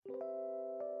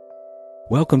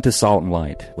Welcome to Salt and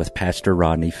Light with Pastor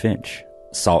Rodney Finch.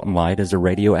 Salt and Light is a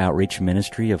radio outreach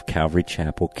ministry of Calvary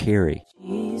Chapel, Cary.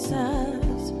 Jesus,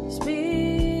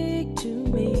 speak to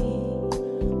me.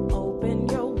 Open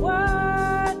your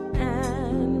word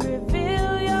and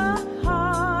reveal your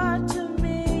heart to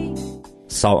me.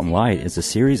 Salt and Light is a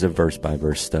series of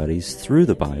verse-by-verse studies through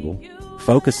the Bible,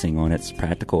 focusing on its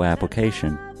practical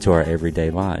application to our everyday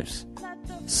lives.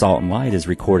 Salt and Light is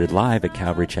recorded live at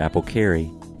Calvary Chapel, Cary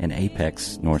in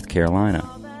Apex, North Carolina.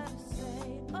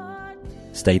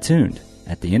 Stay tuned.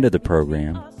 At the end of the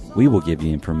program, we will give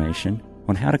you information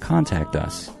on how to contact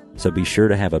us, so be sure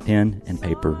to have a pen and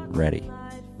paper ready.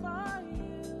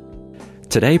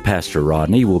 Today, Pastor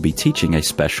Rodney will be teaching a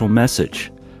special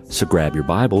message, so grab your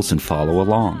Bibles and follow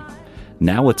along.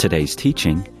 Now with today's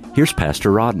teaching, here's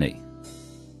Pastor Rodney.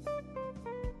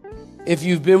 If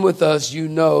you've been with us, you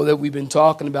know that we've been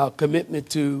talking about commitment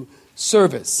to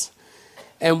service.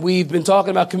 And we've been talking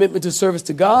about commitment to service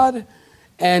to God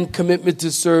and commitment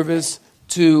to service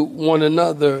to one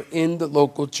another in the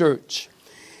local church.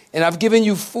 And I've given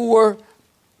you 4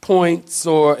 points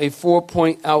or a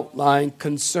 4-point outline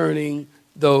concerning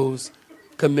those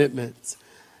commitments.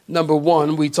 Number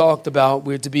 1, we talked about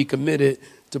we're to be committed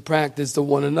to practice to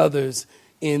one another's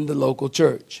in the local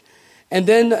church. And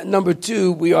then number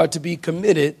 2, we are to be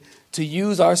committed to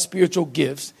use our spiritual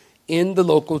gifts in the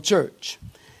local church.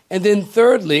 And then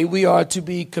thirdly, we are to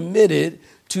be committed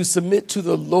to submit to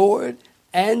the Lord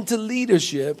and to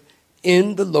leadership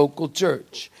in the local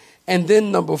church. And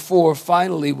then number 4,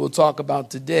 finally, we'll talk about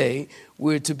today,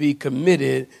 we're to be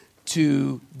committed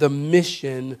to the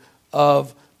mission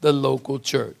of the local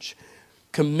church.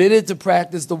 Committed to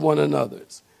practice to one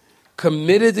another's.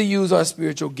 Committed to use our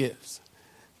spiritual gifts.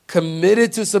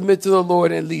 Committed to submit to the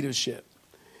Lord and leadership.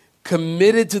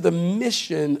 Committed to the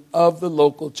mission of the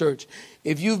local church.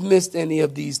 If you've missed any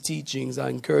of these teachings, I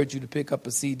encourage you to pick up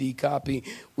a CD copy.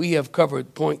 We have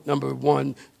covered point number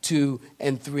 1, 2,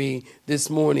 and 3.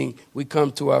 This morning, we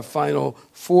come to our final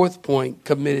 4th point,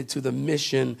 committed to the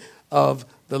mission of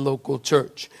the local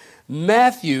church.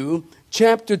 Matthew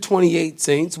chapter 28,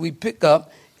 saints, we pick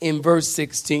up in verse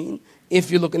 16.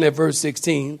 If you're looking at verse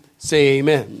 16, say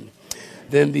amen.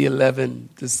 Then the 11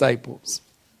 disciples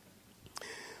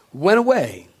went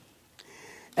away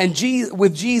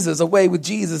with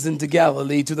Jesus into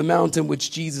Galilee to the mountain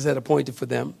which Jesus had appointed for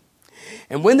them.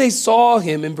 And when they saw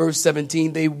him, in verse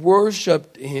 17, they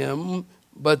worshiped him,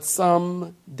 but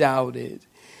some doubted.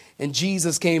 And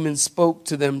Jesus came and spoke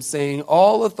to them, saying,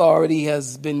 all authority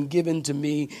has been given to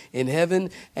me in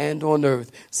heaven and on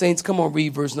earth. Saints, come on,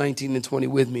 read verse 19 and 20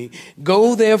 with me.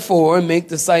 Go therefore and make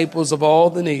disciples of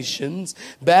all the nations,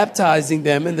 baptizing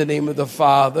them in the name of the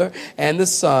Father and the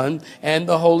Son and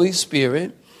the Holy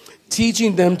Spirit,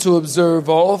 teaching them to observe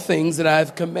all things that I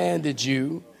have commanded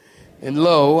you. And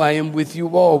lo, I am with you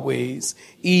always,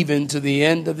 even to the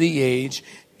end of the age.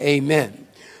 Amen.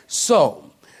 So,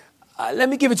 let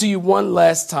me give it to you one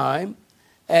last time,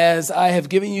 as I have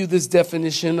given you this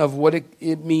definition of what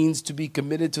it means to be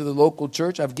committed to the local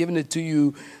church. I've given it to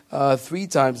you 3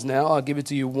 times now. I'll give it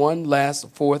to you one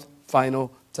last, 4th,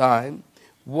 final time.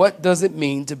 What does it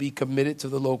mean to be committed to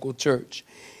the local church?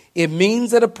 It means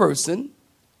that a person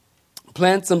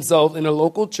plants themselves in a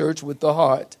local church with the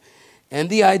heart and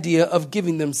the idea of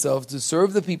giving themselves to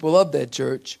serve the people of that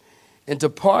church and to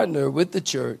partner with the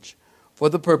church for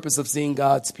the purpose of seeing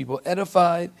God's people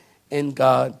edified and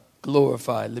God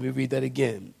glorified. Let me read that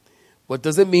again. What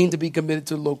does it mean to be committed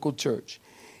to a local church?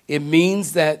 It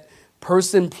means that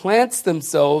person plants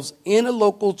themselves in a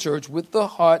local church with the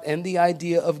heart and the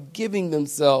idea of giving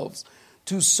themselves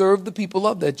to serve the people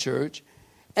of that church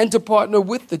and to partner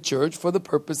with the church for the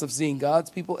purpose of seeing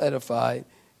God's people edified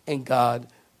and God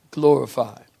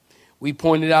glorified. We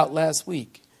pointed out last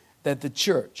week that the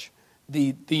church,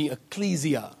 the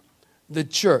ecclesia, the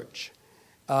church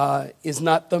is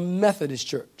not the Methodist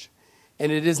church, and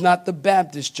it is not the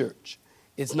Baptist church.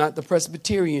 It's not the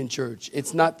Presbyterian church.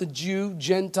 It's not the Jew,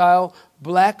 Gentile,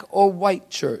 black or white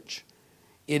church.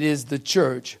 It is the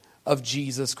church of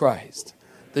Jesus Christ.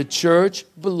 The church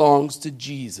belongs to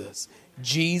Jesus.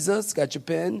 Jesus, got your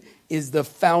pen, is the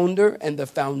founder and the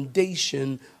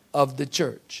foundation of the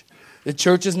church. The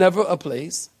church is never a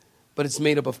place, but it's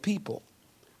made up of people.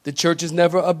 The church is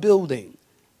never a building,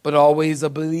 but always a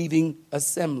believing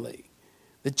assembly.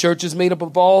 The church is made up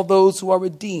of all those who are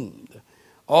redeemed,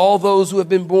 all those who have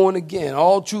been born again,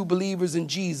 all true believers in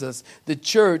Jesus. The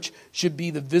church should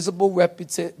be the visible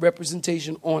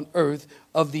representation on earth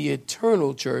of the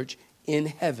eternal church in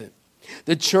heaven.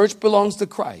 The church belongs to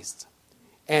Christ,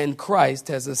 and Christ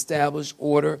has established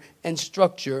order and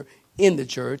structure in the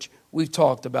church. We've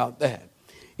talked about that.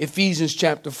 Ephesians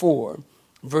chapter 4,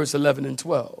 verse 11 and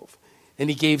 12. And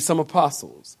he gave some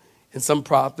apostles, and some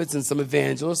prophets, and some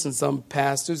evangelists, and some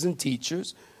pastors and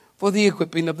teachers for the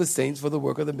equipping of the saints for the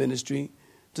work of the ministry,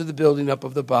 to the building up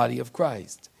of the body of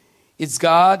Christ. It's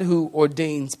God who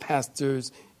ordains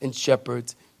pastors and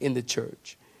shepherds in the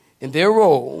church. And their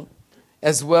role,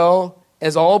 as well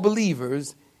as all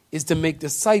believers, is to make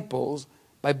disciples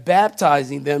by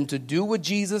baptizing them to do what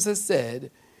Jesus has said.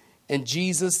 And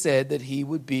Jesus said that he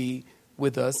would be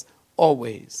with us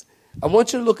always. I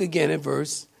want you to look again at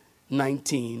verse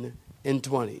 19 and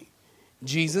 20.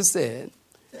 Jesus said,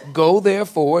 "Go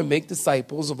therefore and make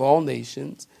disciples of all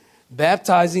nations,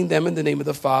 baptizing them in the name of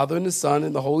the Father and the Son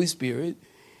and the Holy Spirit,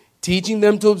 teaching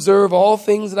them to observe all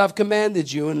things that I've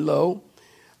commanded you. And lo,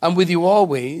 I'm with you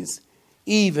always,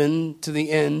 even to the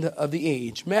end of the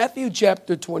age." Matthew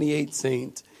chapter 28,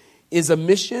 saints, is a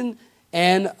mission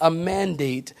and a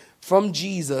mandate from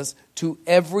Jesus to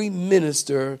every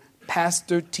minister,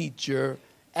 pastor, teacher,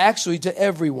 actually to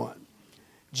everyone.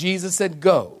 Jesus said,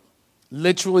 "Go."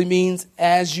 Literally means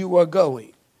as you are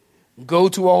going. Go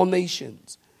to all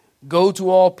nations. Go to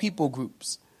all people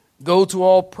groups. Go to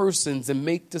all persons and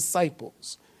make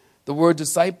disciples. The word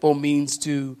disciple means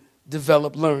to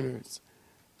develop learners.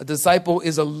 A disciple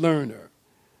is a learner.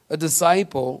 A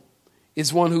disciple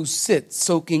is one who sits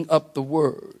soaking up the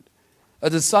word. A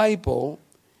disciple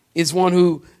is one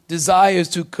who desires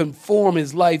to conform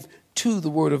his life to the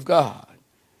word of God.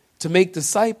 To make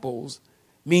disciples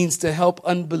means to help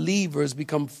unbelievers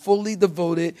become fully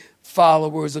devoted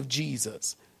followers of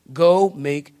Jesus. Go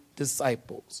make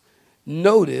disciples.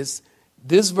 Notice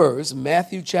this verse,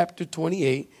 Matthew chapter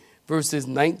 28, verses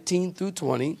 19 through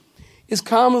 20, is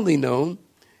commonly known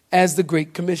as the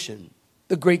Great Commission.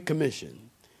 The Great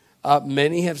Commission.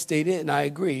 Many have stated, and I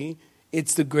agree,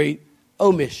 it's the Great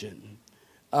Omission.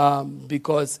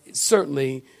 Because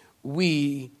certainly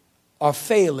we are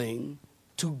failing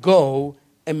to go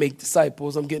and make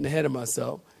disciples. I'm getting ahead of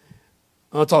myself.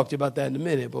 I'll talk to you about that in a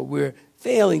minute, but we're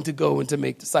failing to go and to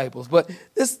make disciples. But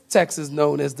this text is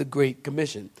known as the Great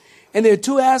Commission. And there are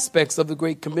two aspects of the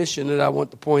Great Commission that I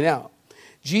want to point out.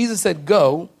 Jesus said,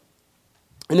 "Go,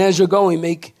 and as you're going,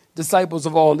 make disciples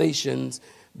of all nations,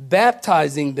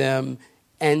 baptizing them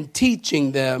and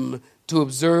teaching them to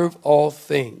observe all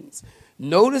things."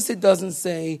 Notice it doesn't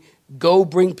say, "Go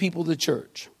bring people to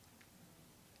church."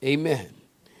 Amen.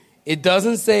 It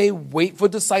doesn't say, "Wait for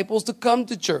disciples to come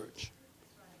to church."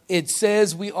 It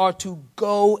says we are to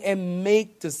go and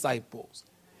make disciples,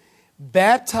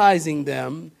 baptizing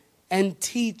them and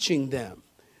teaching them.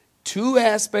 Two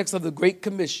aspects of the Great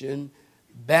Commission,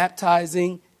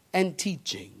 baptizing and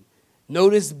teaching.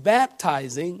 Notice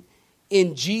baptizing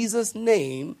in Jesus'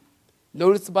 name.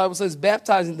 Notice the Bible says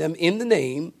baptizing them in the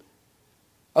name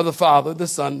of the Father, the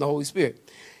Son, and the Holy Spirit.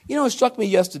 You know, it struck me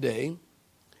yesterday.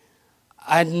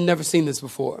 I'd never seen this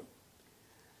before.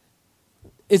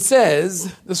 It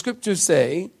says, the scriptures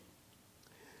say,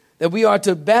 that we are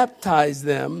to baptize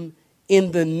them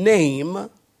in the name,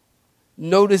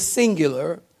 notice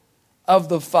singular, of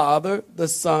the Father, the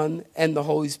Son, and the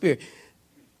Holy Spirit.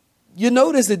 You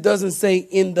notice it doesn't say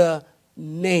in the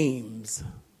names.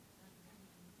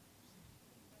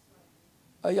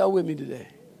 Are y'all with me today?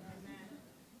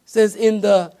 It says in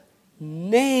the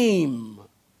name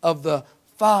of the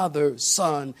Father,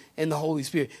 Son, and the Holy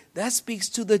Spirit. That speaks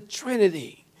to the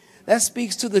Trinity. That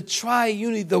speaks to the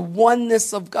triunity, the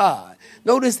oneness of God.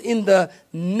 Notice in the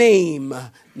name,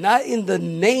 not in the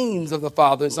names of the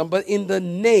Father and Son, but in the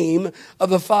name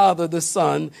of the Father, the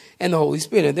Son, and the Holy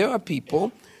Spirit. And there are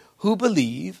people who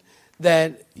believe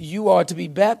that you are to be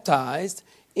baptized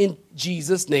in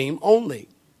Jesus' name only.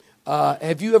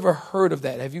 Have you ever heard of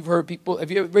that? Have you heard people,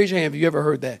 raise your hand, have you ever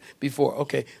heard that before?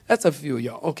 Okay, that's a few of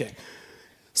y'all. Okay.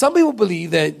 Some people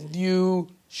believe that you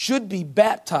should be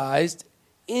baptized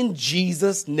in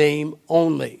Jesus' name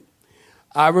only.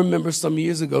 I remember some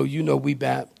years ago, we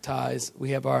baptize,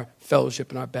 we have our fellowship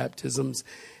and our baptisms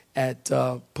at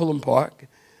Pullman Park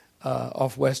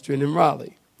off Western in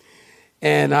Raleigh.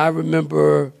 And I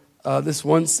remember this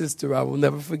one sister, I will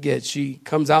never forget, she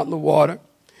comes out in the water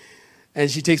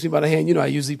and she takes me by the hand. I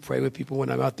usually pray with people when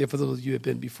I'm out there. For those of you who have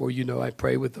been before, I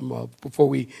pray with them before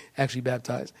we actually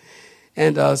baptize.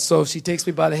 And so she takes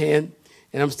me by the hand,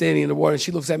 and I'm standing in the water, and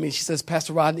she looks at me, and she says,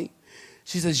 "Pastor Rodney,"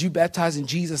 she says, "you baptize in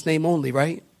Jesus' name only,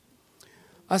 right?"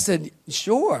 I said,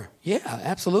 "Sure, yeah,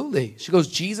 absolutely." She goes,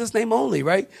 "Jesus' name only,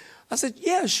 right?" I said,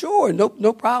 "Yeah, sure,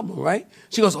 no problem, right?"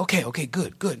 She goes, okay,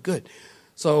 good.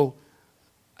 So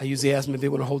I usually ask them if they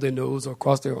want to hold their nose or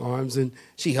cross their arms, and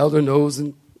she held her nose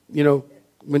and,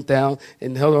 went down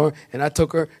and held her, and I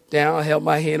took her down. I held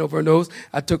my hand over her nose.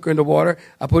 I took her in the water.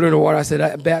 I put her in the water. I said,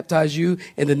 I baptize you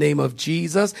in the name of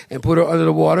Jesus, and put her under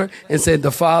the water and said,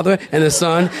 the Father and the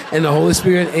Son and the Holy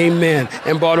Spirit, amen,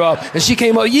 and brought her up. And she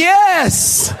came up,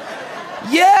 yes,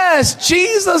 yes,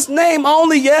 Jesus' name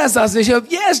only, yes. I said,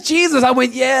 yes, Jesus. I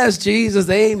went, yes, Jesus,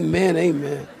 amen,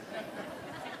 amen.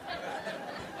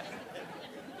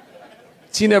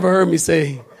 She never heard me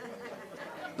say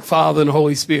Father and the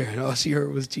Holy Spirit. All she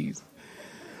heard was Jesus.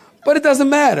 But it doesn't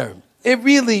matter. It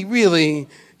really,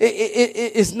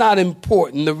 it's not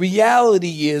important. The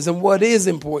reality is, and what is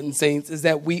important, saints, is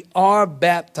that we are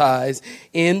baptized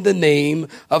in the name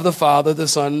of the Father, the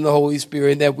Son, and the Holy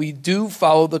Spirit, and that we do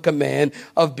follow the command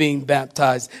of being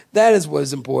baptized. That is what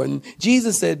is important.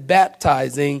 Jesus said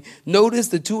baptizing. Notice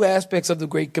the two aspects of the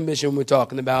Great Commission we're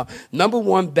talking about. Number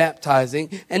one,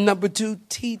 baptizing, and number two,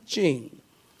 teaching.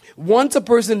 Once a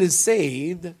person is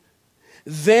saved,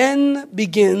 then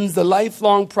begins the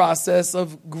lifelong process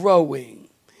of growing.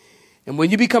 And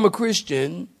when you become a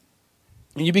Christian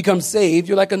and you become saved,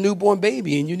 you're like a newborn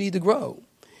baby and you need to grow.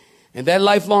 And that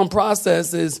lifelong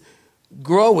process is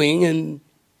growing and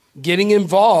getting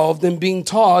involved and being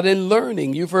taught and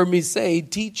learning. You've heard me say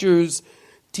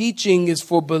teaching is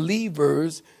for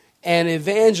believers and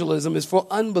evangelism is for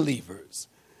unbelievers.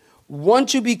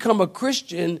 Once you become a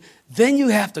Christian, then you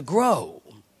have to grow.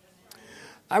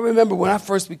 I remember when I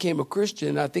first became a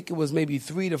Christian, I think it was maybe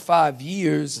 3 to 5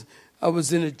 years, I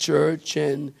was in a church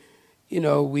and,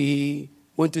 we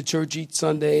went to church each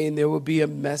Sunday and there would be a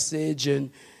message and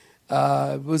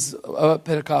it was a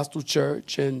Pentecostal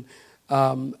church. And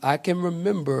I can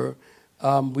remember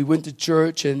we went to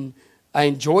church and I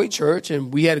enjoyed church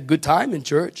and we had a good time in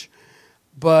church.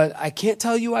 But I can't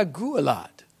tell you I grew a lot.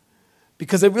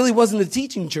 Because it really wasn't a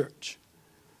teaching church.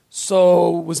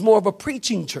 So it was more of a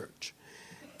preaching church.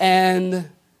 And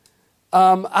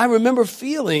I remember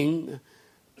feeling,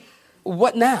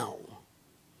 what now?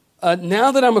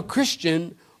 Now that I'm a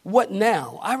Christian, what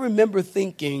now? I remember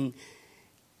thinking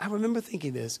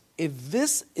this. If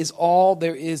this is all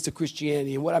there is to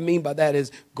Christianity, and what I mean by that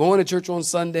is going to church on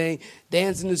Sunday,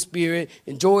 dance in the Spirit,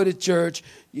 enjoy the church,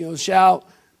 shout,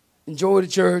 enjoy the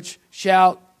church,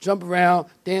 shout, jump around,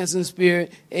 dance in the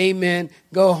Spirit, amen,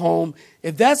 go home.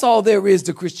 If that's all there is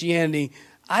to Christianity,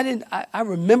 I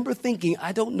remember thinking,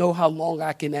 I don't know how long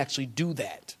I can actually do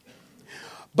that.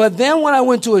 But then when I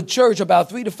went to a church about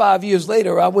 3 to 5 years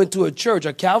later, I went to a church,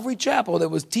 a Calvary chapel that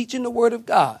was teaching the Word of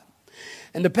God.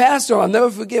 And the pastor, I'll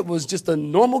never forget, was just a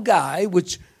normal guy,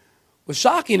 which was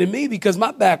shocking to me because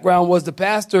my background was the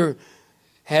pastor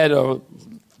had a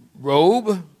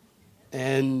robe,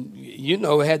 and,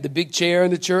 had the big chair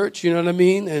in the church, you know what I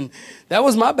mean? And that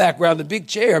was my background, the big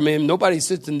chair. I mean, nobody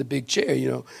sits in the big chair,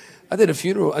 I did a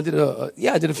funeral. I did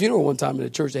a funeral one time in a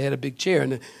church that had a big chair,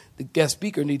 and the guest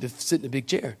speaker needed to sit in the big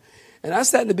chair. And I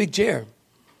sat in the big chair.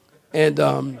 And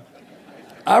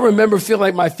I remember feeling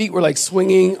like my feet were like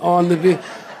swinging on the big.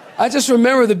 I just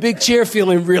remember the big chair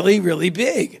feeling really, really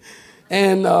big.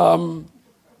 And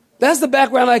that's the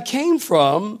background I came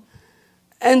from.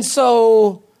 And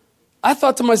so I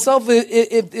thought to myself,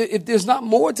 if there's not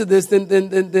more to this,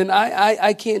 then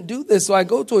I can't do this. So I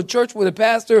go to a church where the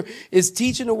pastor is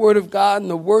teaching the Word of God,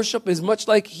 and the worship is much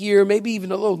like here, maybe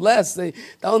even a little less. I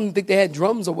don't think they had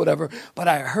drums or whatever. But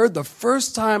I heard the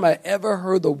first time I ever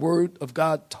heard the Word of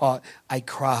God taught, I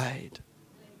cried.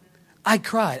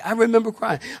 I remember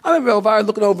crying. I remember Elvira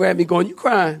looking over at me going, "You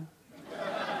crying?"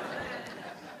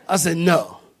 I said,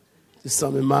 "No, there's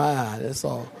something in my eye, that's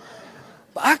all."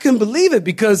 But I couldn't believe it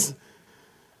because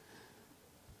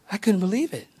I couldn't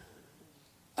believe it.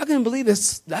 I couldn't believe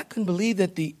this. I couldn't believe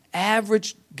that the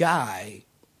average guy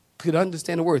could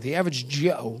understand the Word. The average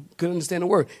Joe could understand the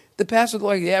Word. The pastor looked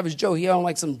like the average Joe. He had on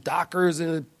like some Dockers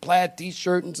and a plaid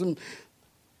T-shirt and some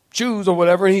shoes or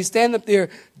whatever. And he's standing up there,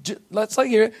 let's say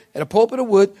here, at a pulpit of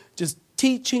wood, just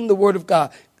teaching the Word of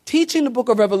God. Teaching the book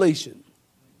of Revelation.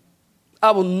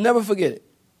 I will never forget it.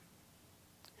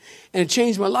 And it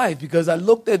changed my life because I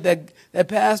looked at that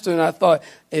pastor and I thought,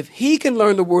 if he can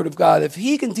learn the Word of God, if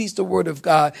he can teach the Word of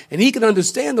God, and he can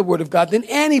understand the Word of God, then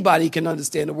anybody can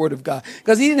understand the Word of God.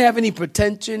 Because he didn't have any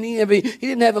pretension. He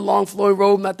didn't have a long flowing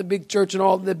robe, not the big church and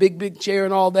all the big chair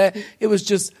and all that. It was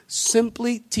just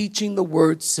simply teaching the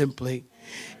Word simply.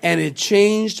 And it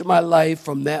changed my life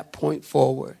from that point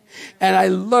forward. And I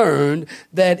learned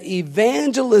that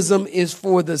evangelism is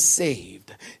for the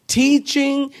saved.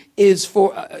 Evangelism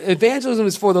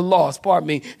is for the lost,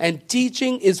 and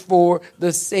teaching is for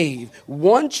the saved.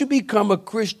 Once you become a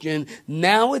Christian,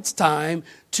 now it's time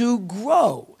to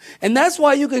grow. And that's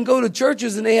why you can go to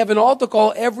churches and they have an altar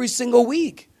call every single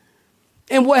week.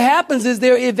 And what happens is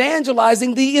they're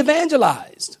evangelizing the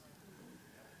evangelized.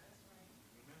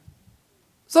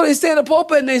 So they stand in the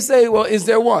pulpit and they say, well, is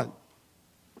there one?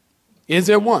 Is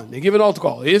there one? They give an altar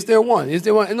call. Is there one? Is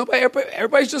there one? And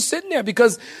everybody's just sitting there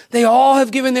because they all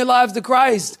have given their lives to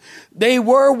Christ. They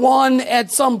were one at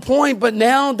some point, but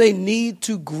now they need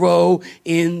to grow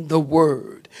in the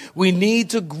Word. We need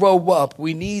to grow up.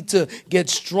 We need to get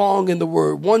strong in the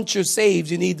Word. Once you're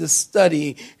saved, you need to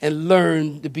study and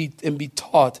learn to be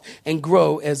taught and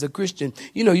grow as a Christian.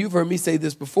 You know, you've heard me say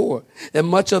this before, that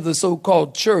much of the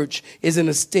so-called church is in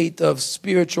a state of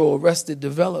spiritual arrested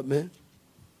development.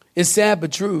 It's sad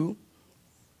but true.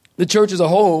 The church as a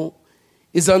whole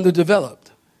is underdeveloped.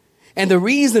 And the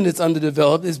reason it's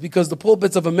underdeveloped is because the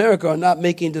pulpits of America are not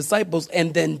making disciples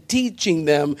and then teaching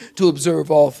them to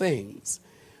observe all things.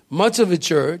 Much of the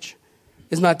church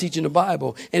is not teaching the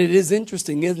Bible. And it is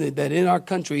interesting, isn't it, that in our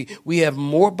country we have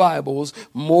more Bibles,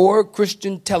 more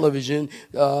Christian television,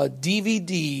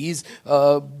 DVDs,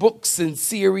 books and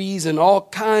series and all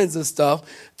kinds of stuff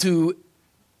to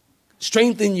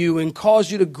strengthen you and cause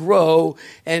you to grow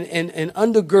and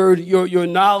undergird your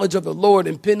knowledge of the Lord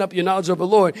and pin up your knowledge of the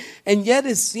Lord. And yet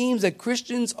it seems that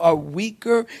Christians are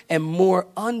weaker and more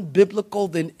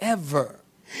unbiblical than ever.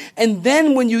 And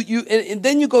then when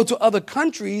you go to other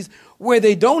countries where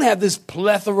they don't have this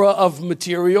plethora of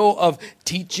material of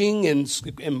teaching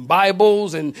and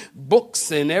Bibles and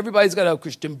books, and everybody's got a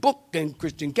Christian book and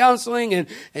Christian counseling and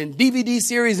DVD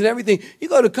series and everything. You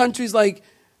go to countries like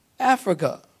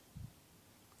Africa.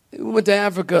 We went to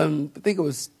Africa, and I think it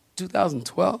was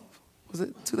 2012. Was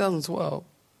it 2012?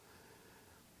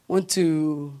 Went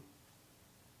to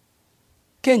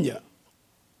Kenya.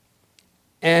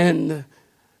 And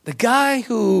the guy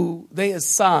who they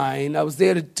assigned, I was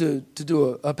there to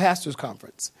do a pastor's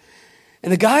conference.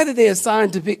 And the guy that they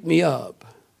assigned to pick me up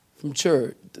from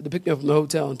church, to pick me up from the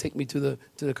hotel and take me to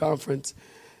the conference,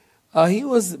 he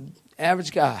was an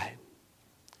average guy.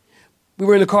 We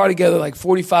were in the car together like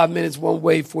 45 minutes one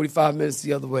way, 45 minutes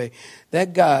the other way.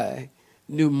 That guy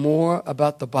knew more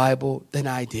about the Bible than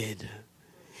I did.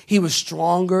 He was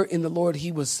stronger in the Lord.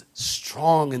 He was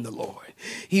strong in the Lord.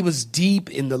 He was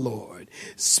deep in the Lord,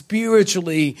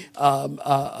 spiritually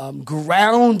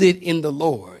grounded in the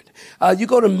Lord. You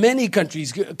go to many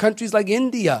countries like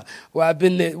India, where I've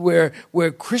been there,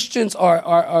 where Christians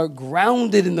are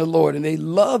grounded in the Lord and they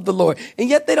love the Lord. And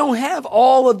yet they don't have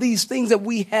all of these things that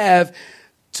we have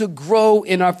to grow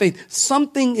in our faith.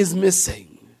 Something is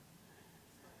missing.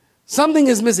 Something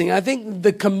is missing. I think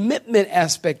the commitment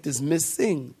aspect is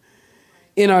missing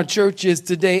in our churches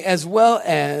today, as well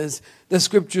as the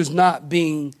scriptures not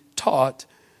being taught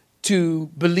to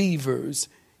believers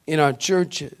in our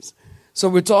churches. So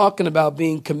we're talking about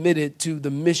being committed to the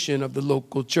mission of the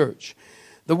local church.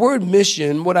 The word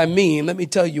mission, let me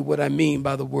tell you what I mean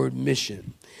by the word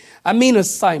mission. I mean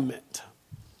assignment.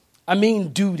 I mean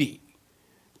duty,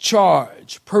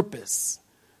 charge, purpose,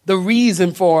 the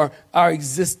reason for our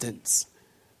existence.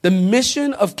 The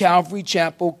mission of Calvary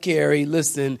Chapel Cary,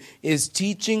 listen, is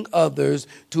teaching others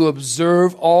to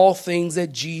observe all things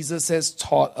that Jesus has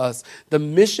taught us. The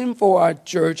mission for our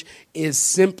church is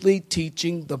simply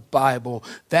teaching the Bible.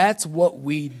 That's what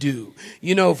we do.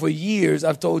 You know, for years,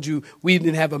 I've told you we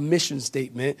didn't have a mission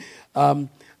statement. I'm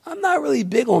not really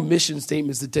big on mission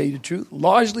statements, to tell you the truth,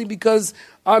 largely because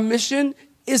our mission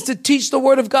is to teach the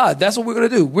Word of God. That's what we're going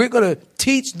to do. We're going to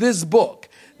teach this book.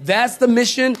 That's the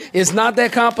mission. It's not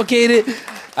that complicated.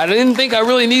 I didn't think I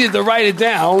really needed to write it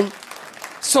down,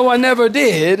 so I never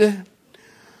did.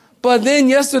 But then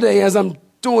yesterday, as I'm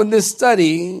doing this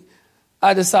study,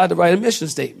 I decided to write a mission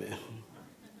statement.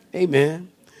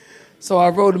 Amen. So I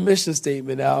wrote a mission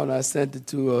statement out, and I sent it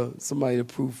to somebody to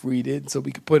proofread it so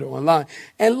we could put it online.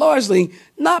 And largely,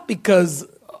 not because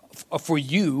for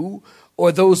you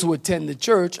or those who attend the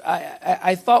church,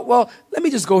 I thought, well, let me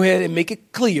just go ahead and make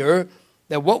it clear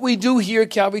that what we do here at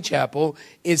Calvary Chapel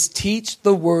is teach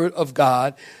the Word of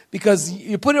God, because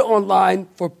you put it online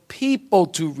for people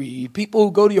to read. People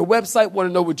who go to your website want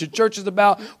to know what your church is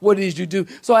about, what it is you do.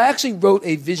 So I actually wrote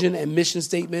a vision and mission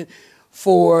statement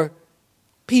for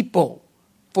people,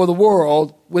 for the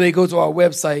world, when they go to our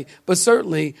website. But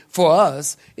certainly for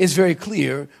us, it's very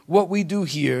clear what we do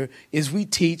here is we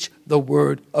teach the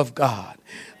Word of God.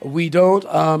 We don't,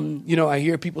 I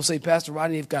hear people say, Pastor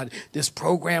Rodney, you've got this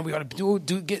program. We ought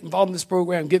to get involved in this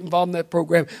program, get involved in that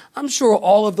program. I'm sure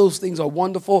all of those things are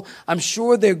wonderful. I'm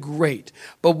sure they're great.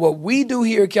 But what we do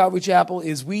here at Calvary Chapel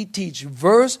is we teach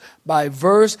verse by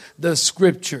verse the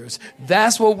scriptures.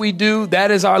 That's what we do. That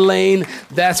is our lane.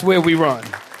 That's where we run.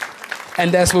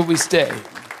 And that's where we stay.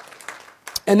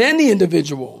 And any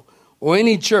individual or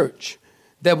any church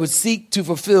that would seek to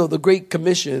fulfill the Great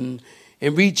Commission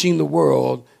in reaching the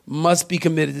world must be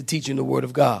committed to teaching the Word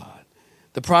of God.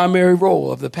 The primary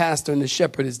role of the pastor and the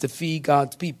shepherd is to feed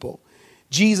God's people.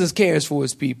 Jesus cares for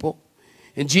his people,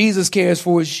 and Jesus cares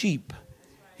for his sheep,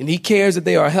 and he cares that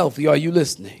they are healthy. Are you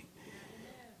listening?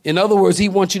 In other words, he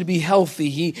wants you to be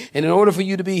healthy. And in order for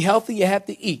you to be healthy, you have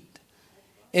to eat.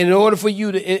 And in order for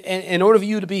you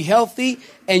to be healthy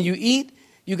and you eat,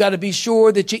 you got to be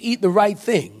sure that you eat the right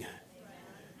thing.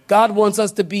 God wants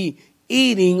us to be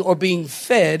eating or being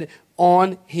fed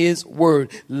on his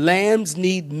word. Lambs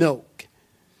need milk.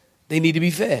 They need to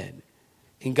be fed.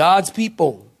 And God's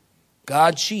people,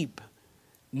 God's sheep,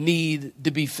 need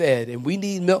to be fed. And we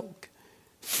need milk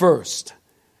first.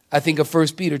 I think of 1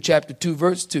 Peter chapter 2,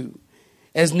 verse 2.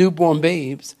 As newborn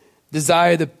babes,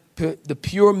 desire the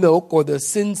pure milk or the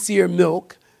sincere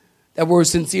milk. That word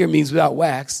sincere means without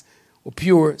wax, or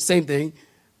pure, same thing.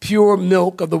 Pure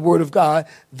milk of the word of God,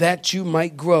 that you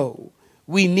might grow.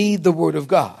 We need the word of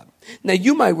God. Now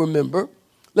you might remember,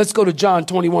 let's go to John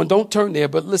 21. Don't turn there,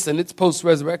 but listen, it's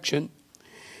post-resurrection.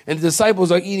 And the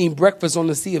disciples are eating breakfast on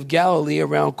the Sea of Galilee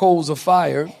around coals of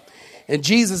fire. And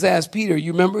Jesus asked Peter,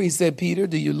 you remember, he said, Peter,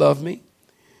 do you love me?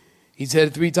 He said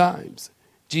it 3 times.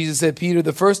 Jesus said, Peter,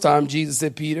 the first time, Jesus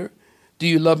said, Peter, do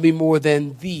you love me more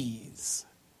than these?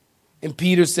 And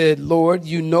Peter said, Lord,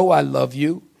 you know I love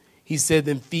you. He said,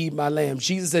 then feed my lambs.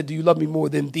 Jesus said, do you love me more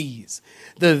than these?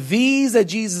 The these that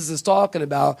Jesus is talking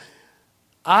about,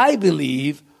 I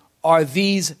believe, are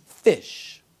these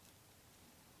fish.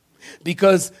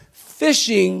 Because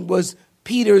fishing was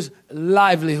Peter's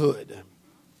livelihood,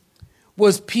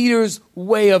 was Peter's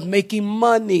way of making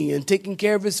money and taking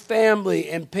care of his family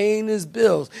and paying his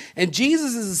bills. And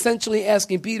Jesus is essentially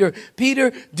asking Peter,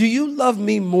 Peter, do you love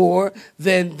me more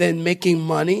than making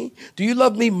money? Do you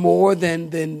love me more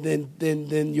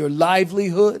than your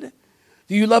livelihood?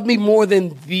 Do you love me more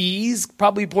than these?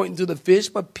 Probably pointing to the fish,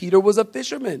 but Peter was a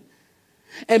fisherman.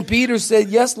 And Peter said,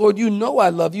 yes, Lord, you know I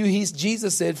love you.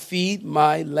 Jesus said, feed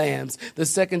my lambs. The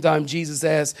second time Jesus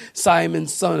asked Simon,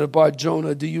 son of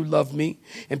Bar-Jonah, do you love me?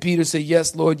 And Peter said,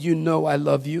 yes, Lord, you know I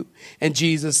love you. And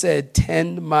Jesus said,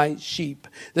 tend my sheep.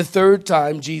 The third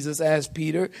time Jesus asked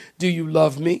Peter, do you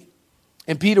love me?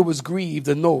 And Peter was grieved,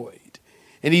 annoyed.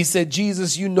 And he said,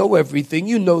 Jesus, you know everything.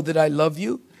 You know that I love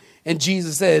you. And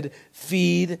Jesus said,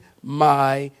 feed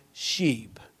my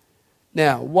sheep.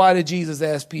 Now, why did Jesus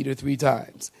ask Peter 3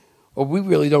 times? Well, we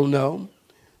really don't know. Many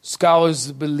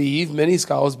scholars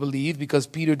believe, because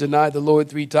Peter denied the Lord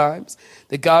 3 times,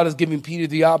 that God is giving Peter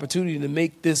the opportunity to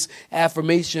make this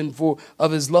affirmation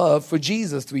of his love for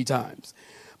Jesus 3 times.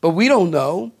 But we don't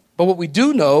know. But what we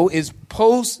do know is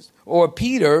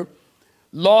Peter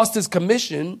lost his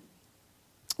commission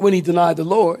when he denied the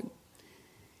Lord.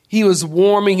 He was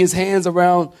warming his hands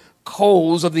around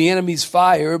coals of the enemy's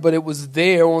fire, but it was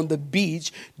there on the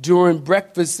beach during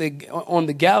breakfast on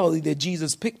the Galilee that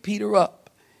Jesus picked Peter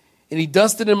up, and he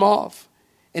dusted him off,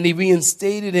 and he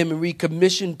reinstated him and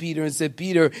recommissioned Peter and said,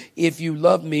 Peter, if you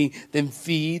love me, then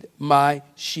feed my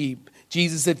sheep.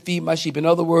 Jesus said, feed my sheep. In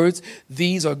other words,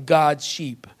 these are God's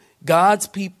sheep. God's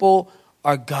people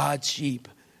are God's sheep,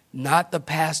 not the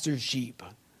pastor's sheep,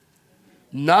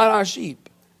 not our sheep.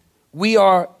 We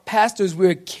are pastors,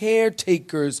 we're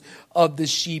caretakers of the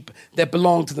sheep that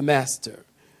belong to the master.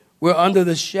 We're under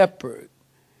the shepherd,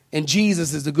 and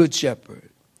Jesus is the good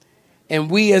shepherd.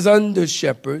 And we as under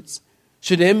shepherds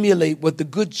should emulate what the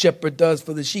good shepherd does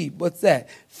for the sheep. What's that?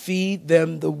 Feed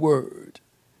them the word.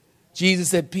 Jesus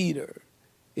said, Peter,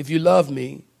 if you love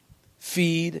me,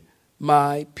 feed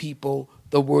my people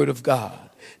the word of God.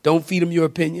 Don't feed them your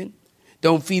opinion.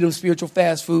 Don't feed them spiritual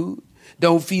fast food.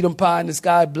 Don't feed them pie in the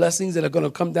sky blessings that are going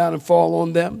to come down and fall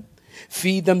on them.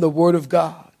 Feed them the word of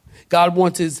God. God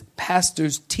wants his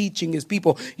pastors teaching his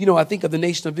people. You know, I think of the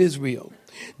nation of Israel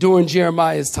during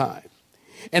Jeremiah's time.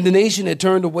 And the nation had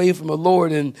turned away from the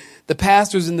Lord, and the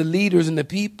pastors and the leaders and the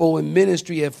people in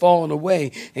ministry had fallen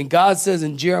away. And God says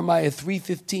in Jeremiah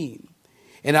 3:15,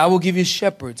 and I will give you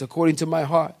shepherds according to my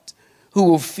heart, who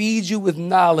will feed you with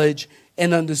knowledge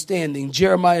and understanding.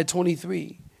 Jeremiah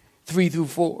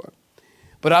 23:3-4.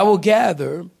 But I will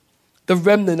gather the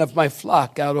remnant of my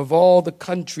flock out of all the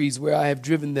countries where I have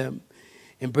driven them,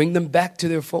 and bring them back to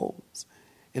their folds.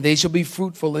 And they shall be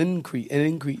fruitful and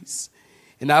increase.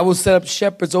 And I will set up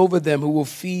shepherds over them who will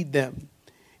feed them.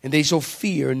 And they shall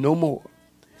fear no more,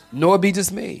 nor be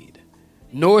dismayed,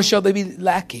 nor shall they be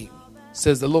lacking,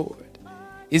 says the Lord.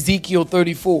 Ezekiel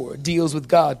 34 deals with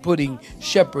God putting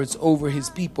shepherds over his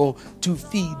people to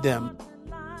feed them.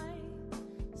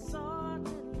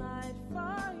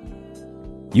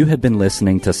 You have been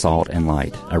listening to Salt and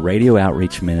Light, a radio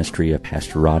outreach ministry of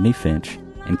Pastor Rodney Finch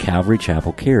in Calvary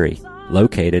Chapel, Cary,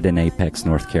 located in Apex,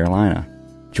 North Carolina.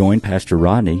 Join Pastor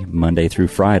Rodney Monday through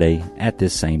Friday at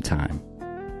this same time.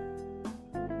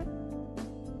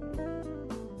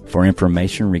 For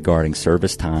information regarding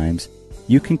service times,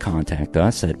 you can contact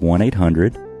us at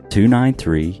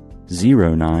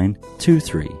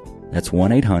 1-800-293-0923. That's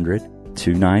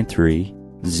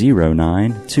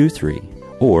 1-800-293-0923.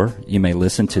 Or you may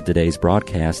listen to today's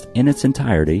broadcast in its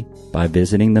entirety by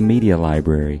visiting the media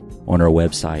library on our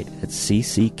website at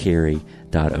cccary.org.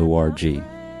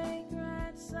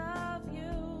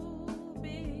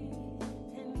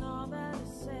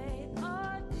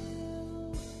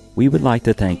 We would like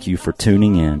to thank you for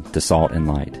tuning in to Salt and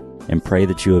Light and pray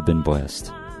that you have been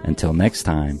blessed. Until next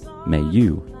time, may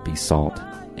you be salt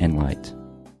and light.